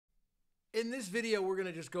in this video, we're going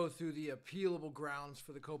to just go through the appealable grounds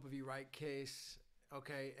for the Copa v. Wright case.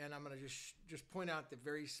 Okay, and I'm going to just point out the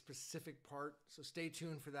very specific part, so stay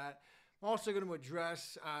tuned for that. I'm also going to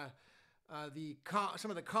address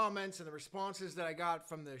some of the comments and the responses that I got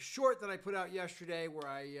from the short that I put out yesterday, where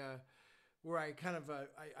I kind of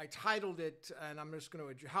I titled it, and I'm just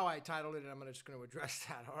going to how I titled it, and I'm just going to address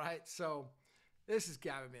that. All right, so this is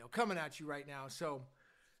Gavin Mehl coming at you right now. So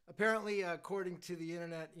apparently, according to the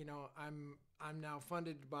internet, you know, I'm now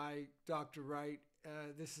funded by Dr. Wright.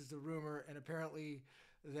 This is the rumor, and apparently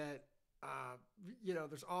that you know,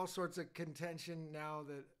 there's all sorts of contention now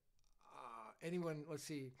that anyone, let's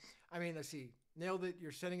see, nailed it.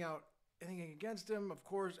 You're sending out anything against him, of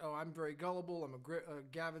course. Oh, I'm very gullible.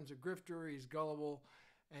 Gavin's a grifter. He's gullible,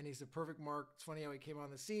 and he's the perfect mark. It's funny how he came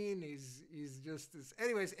on the scene. He's just this.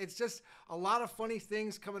 Anyways, it's just a lot of funny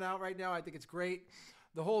things coming out right now. I think it's great.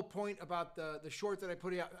 The whole point about the short that I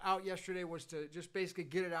put out yesterday was to just basically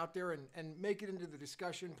get it out there and make it into the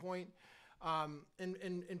discussion point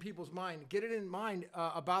in people's mind. Get it in mind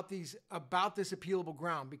about this appealable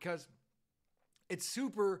ground, because it's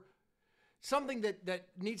something that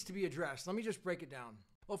needs to be addressed. Let me just break it down.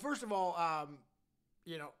 Well, first of all,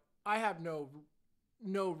 you know, I have no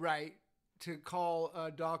right to call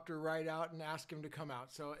Dr. Wright out and ask him to come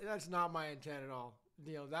out. So that's not my intent at all.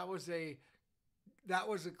 You know, that was a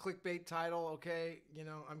clickbait title. Okay. You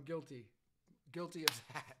know, I'm guilty of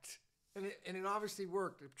that. And it obviously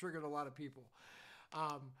worked. It triggered a lot of people.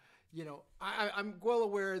 You know, I'm well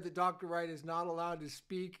aware that Dr. Wright is not allowed to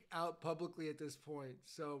speak out publicly at this point.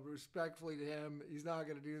 So respectfully to him, he's not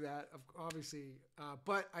going to do that, obviously.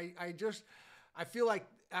 But I feel like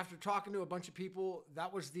after talking to a bunch of people,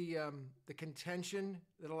 that was the contention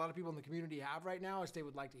that a lot of people in the community have right now, is they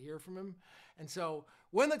would like to hear from him. And so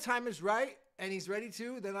when the time is right and he's ready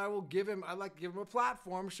to, then I'd like to give him a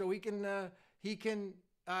platform so he can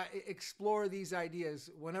explore these ideas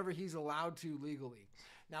whenever he's allowed to legally.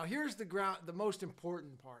 Now, here's the most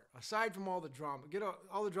important part. Aside from all the drama, get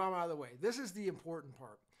all the drama out of the way. This is the important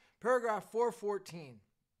part. Paragraph 414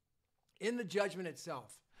 in the judgment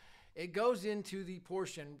itself. It goes into the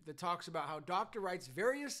portion that talks about how Dr. Wright's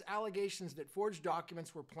various allegations that forged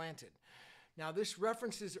documents were planted. Now, this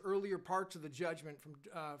references earlier parts of the judgment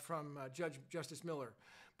from Justice Mellor.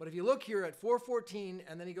 But if you look here at 414,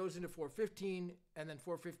 and then he goes into 415, and then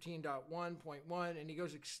 415.1.1, and he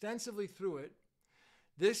goes extensively through it,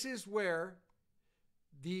 this is where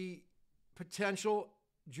the potential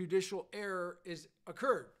judicial error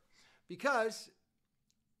occurred. Because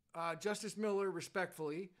Justice Mellor,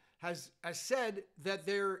 respectfully, has said that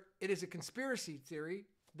it is a conspiracy theory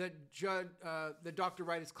that Dr.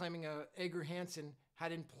 Wright is claiming Ager-Hanssen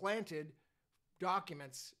had implanted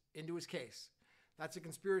documents into his case. That's a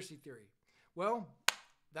conspiracy theory. Well,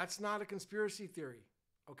 that's not a conspiracy theory.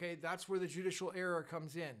 Okay, that's where the judicial error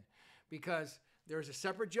comes in, because there's a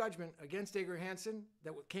separate judgment against Ager-Hanssen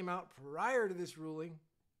that came out prior to this ruling.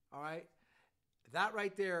 All right, that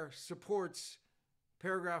right there supports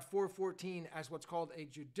paragraph 414 as what's called a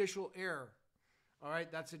judicial error. All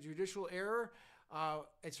right, that's a judicial error.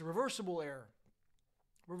 It's a reversible error.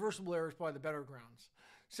 Reversible error is probably the better grounds.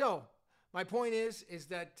 So my point is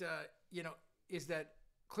that you know, is that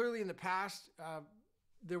clearly in the past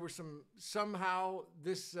there was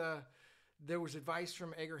there was advice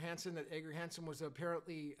from Ager-Hanssen that Ager-Hanssen was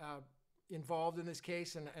apparently involved in this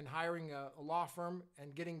case and hiring a law firm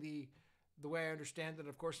and getting the way I understand it,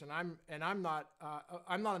 of course, and I'm not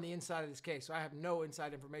on the inside of this case, so I have no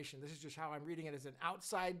inside information. This is just how I'm reading it as an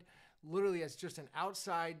outside, literally as just an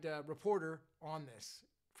outside reporter on this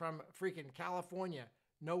from freaking California,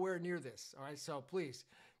 nowhere near this. All right, so please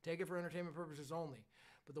take it for entertainment purposes only.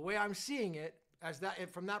 But the way I'm seeing it,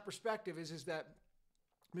 from that perspective, is that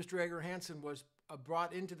Mr. Ager-Hanssen was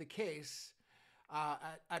brought into the case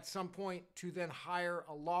at some point to then hire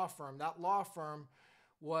a law firm. That law firm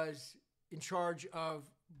was in charge of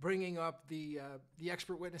bringing up the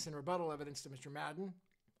expert witness and rebuttal evidence to Mr. Madden.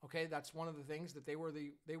 Okay, that's one of the things that they were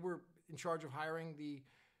in charge of hiring the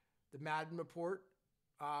Madden report,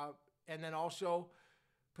 and then also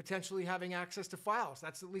potentially having access to files.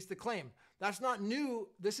 That's at least the claim. That's not new.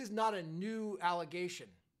 This is not a new allegation.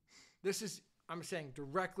 This is, I'm saying,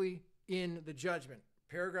 directly in the judgment,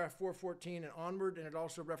 paragraph 414 and onward, and it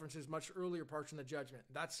also references much earlier parts in the judgment.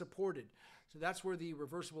 That's supported. So that's where the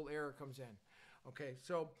reversible error comes in. Okay,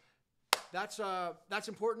 so that's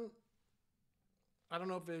important. I don't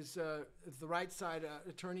know if the right side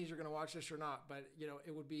attorneys are going to watch this or not, but you know,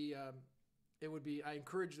 it would be. I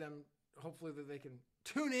encourage them, hopefully, that they can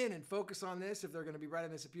tune in and focus on this if they're going to be writing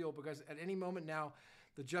this appeal, because at any moment now,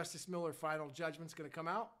 the Justice Mellor final judgment's going to come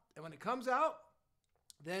out, And when it comes out,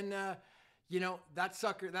 then, you know, that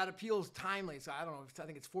appeal is timely. So I don't know, I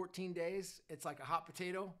think it's 14 days. It's like a hot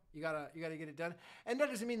potato. You gotta get it done. And that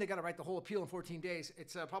doesn't mean they gotta write the whole appeal in 14 days.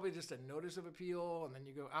 It's probably just a notice of appeal. And then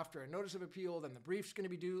you go after a notice of appeal, then the brief's gonna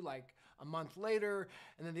be due like a month later.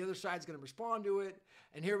 And then the other side's gonna respond to it.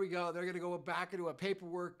 And here we go. They're gonna go back into a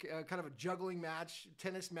paperwork, kind of a juggling match,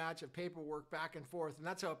 tennis match of paperwork back and forth. And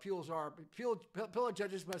that's how appeals are. Appellate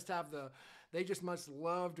judges they just must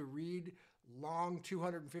love to read long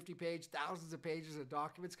 250-page, thousands of pages of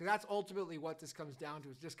documents, because that's ultimately what this comes down to.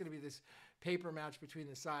 It's just going to be this paper match between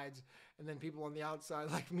the sides, and then people on the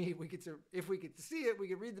outside like me, if we get to see it, we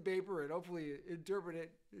can read the paper and hopefully interpret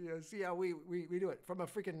it, you know, see how we do it from a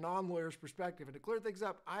freaking non-lawyer's perspective. And to clear things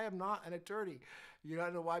up, I am not an attorney. You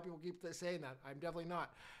don't know why people keep saying that. I'm definitely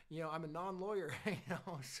not. You know, I'm a non-lawyer, you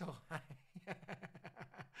know, so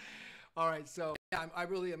all right, so yeah, I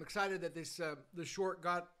really am excited that this the short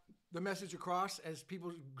got the message across as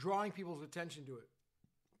drawing people's attention to it.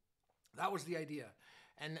 That was the idea.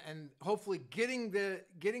 And hopefully getting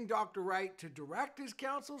Dr. Wright to direct his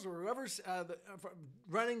counsels or whoever's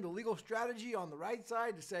running the legal strategy on the right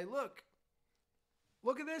side to say, look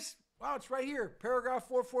at this. Wow, it's right here. Paragraph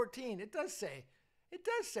 414. It does say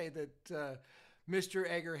that Mr.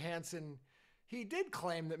 Ager-Hanssen, he did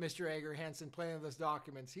claim that Mr. Ager-Hanssen planted those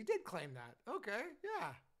documents. He did claim that. Okay,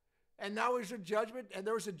 yeah. And now there's a judgment, and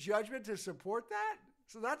there was a judgment to support that.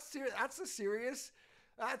 So that's a serious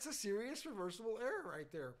reversible error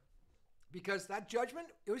right there, because that judgment,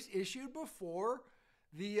 it was issued before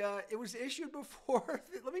let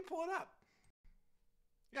me pull it up.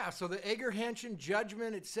 Yeah, so the Ager-Hanssen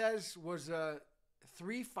judgment, it says, was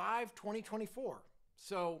 3/5/2024.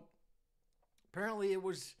 So apparently it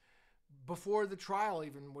was before the trial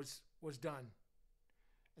even was done.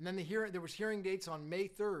 And then there was hearing dates on May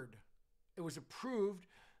 3rd. It was approved.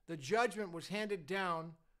 The judgment was handed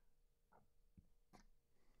down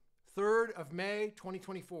 3rd of May,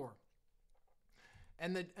 2024.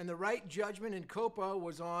 And the Wright judgment in Copa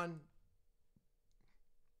was on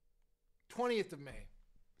 20th of May.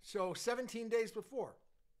 So 17 days before.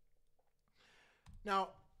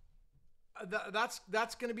 Now, that's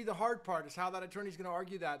going to be the hard part, is how that attorney's going to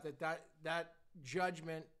argue that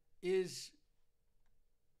judgment is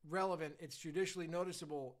relevant, it's judicially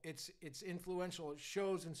noticeable, it's influential, it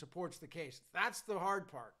shows and supports the case. That's the hard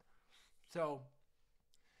part. So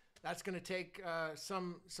that's going to take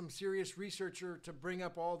some serious researcher to bring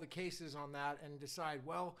up all the cases on that and decide,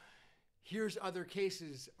 well, here's other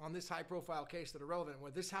cases on this high-profile case that are relevant, where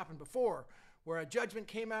this happened before, where a judgment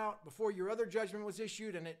came out before your other judgment was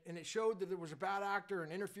issued, and it showed that there was a bad actor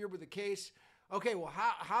and interfered with the case. Okay, well,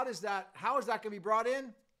 how is that going to be brought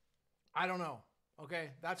in? I don't know.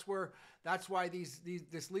 Okay, that's why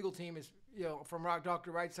this legal team is, you know, from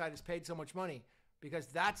Dr. Wright's side is paid so much money, because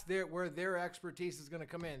that's where their expertise is going to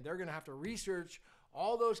come in. They're going to have to research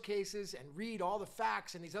all those cases and read all the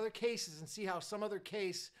facts in these other cases and see how some other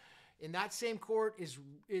case in that same court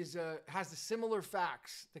has the similar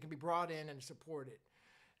facts that can be brought in and support it.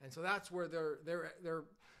 And so that's where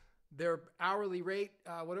their hourly rate,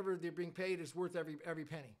 whatever they're being paid, is worth every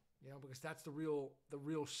penny. You know, because that's the real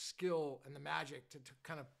skill and the magic to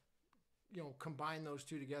kind of, you know, combine those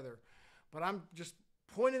two together. But I'm just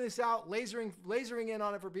pointing this out, lasering in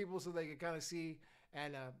on it for people so they can kind of see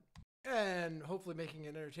and hopefully making it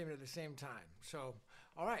entertainment at the same time. So,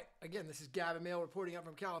 all right. Again, this is Gavin Mehl reporting out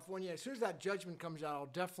from California. As soon as that judgment comes out, I'm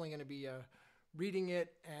definitely going to be reading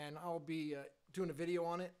it, and I'll be doing a video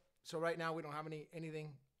on it. So right now we don't have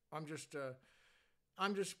anything. I'm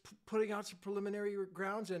just putting out some preliminary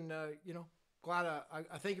grounds, and, you know, glad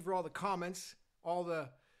I thank you for all the comments, all the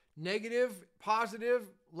negative, positive,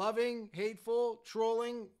 loving, hateful,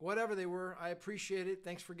 trolling, whatever they were. I appreciate it.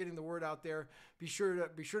 Thanks for getting the word out there. Be sure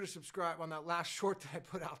to subscribe on that last short that I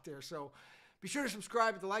put out there. So be sure to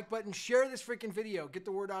subscribe, hit the like button, share this freaking video, get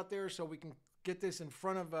the word out there so we can get this in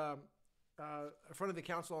front of the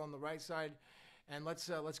council on the right side, and let's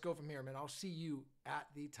go from here, man. I'll see you at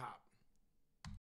the top.